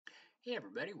Hey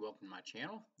everybody, welcome to my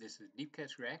channel. This is Deep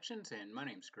Cuts Reactions and my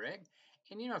name's Greg.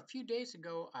 And a few days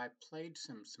ago I played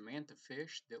some Samantha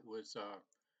Fish that was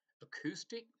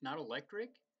acoustic, not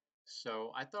electric.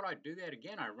 So I thought I'd do that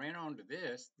again. I ran onto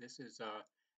this.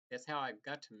 That's how I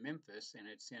got to Memphis, and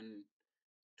it's in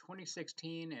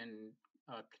 2016 in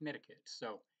Connecticut.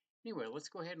 So anyway, let's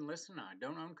go ahead and listen. I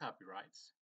don't own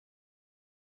copyrights.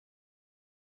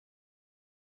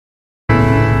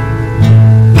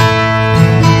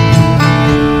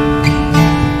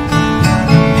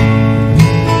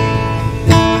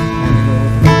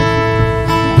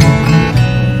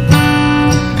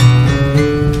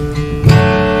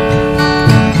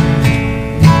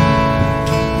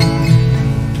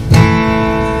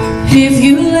 If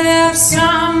you love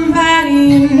somebody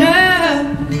you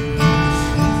know,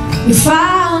 you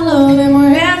follow them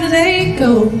wherever they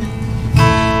go.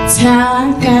 That's how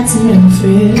I got to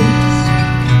Memphis.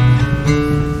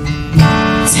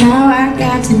 That's how I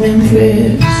got to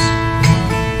Memphis.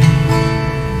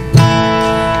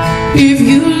 If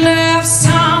you love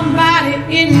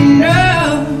somebody you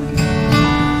know,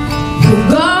 you'll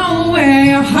go where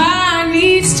your heart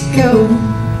needs to go.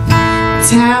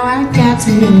 That's how I got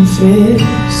to Memphis.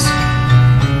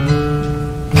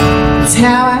 That's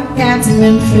how I got to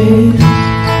Memphis.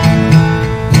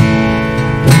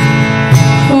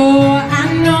 Oh,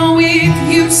 I know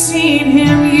if you've seen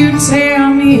him, you tell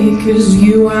me, 'cause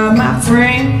you are my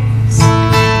friends,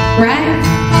 right?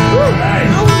 Right.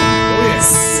 Oh, yeah.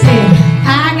 Say,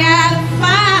 I gotta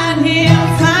find him,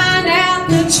 find out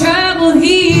the trouble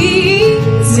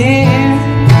he's in.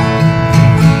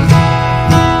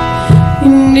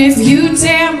 And if you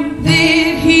tell me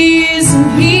that he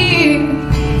isn't here,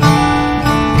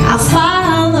 I'll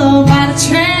follow by the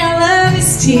trail of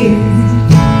his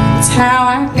tears. That's how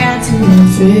I got to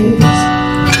Memphis.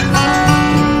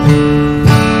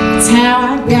 That's how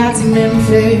I got to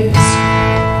Memphis.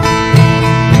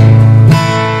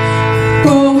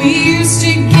 Oh, we used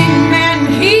to get mad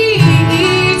and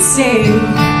he'd say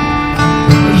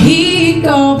that he'd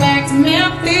go back to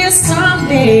Memphis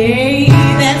someday.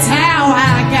 That's how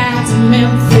I got to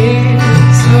Memphis.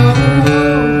 Oh,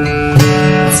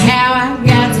 that's how I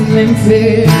got to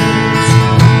Memphis.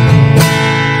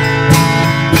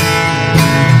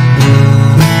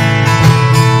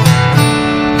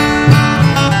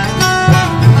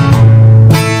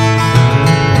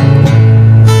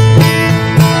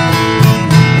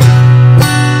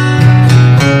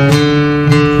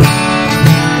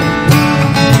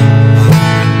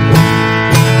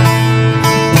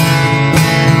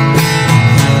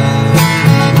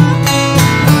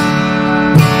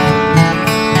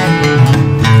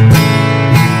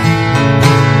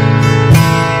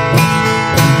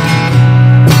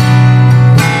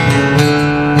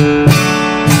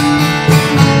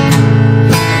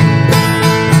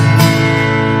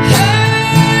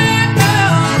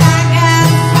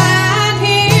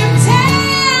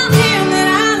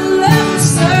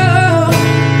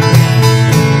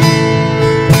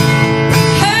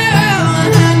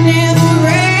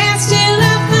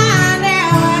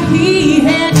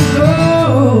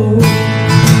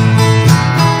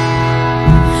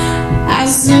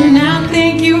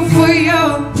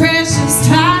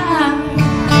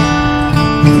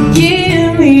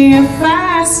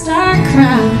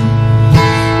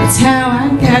 That's how I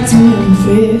got to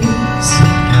Memphis.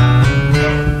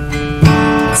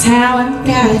 That's how I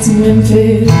got to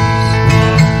Memphis.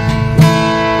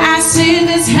 I said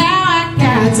that's how I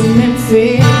got to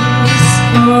Memphis.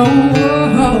 Oh,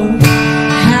 oh, oh.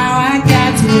 How I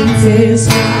got to Memphis.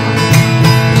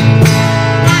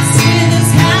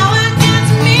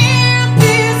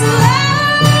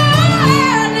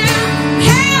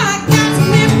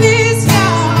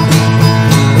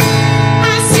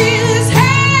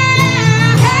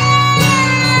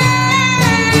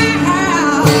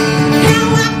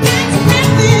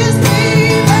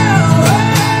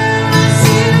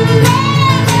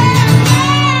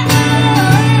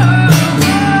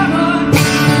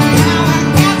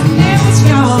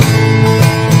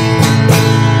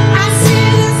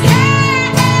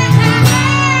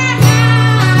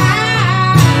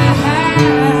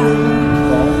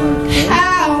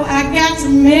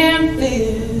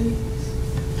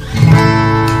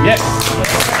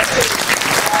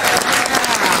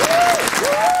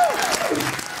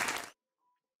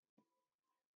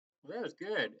 Well, that was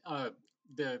good.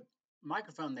 The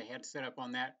microphone they had set up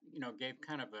on that, gave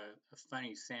kind of a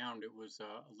funny sound. It was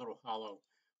a little hollow.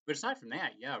 But aside from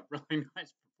that, yeah, really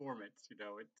nice performance.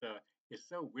 It's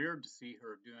so weird to see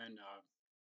her doing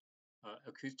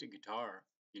acoustic guitar,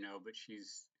 but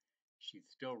she's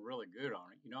still really good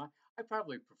on it. I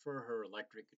probably prefer her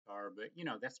electric guitar, but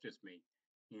that's just me.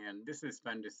 And this is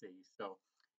fun to see. So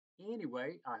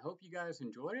anyway, I hope you guys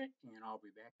enjoyed it, and I'll be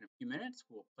back in a few minutes.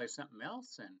 We'll play something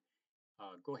else, and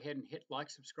go ahead and hit like,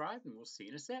 subscribe, and we'll see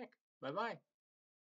you in a sec. Bye bye.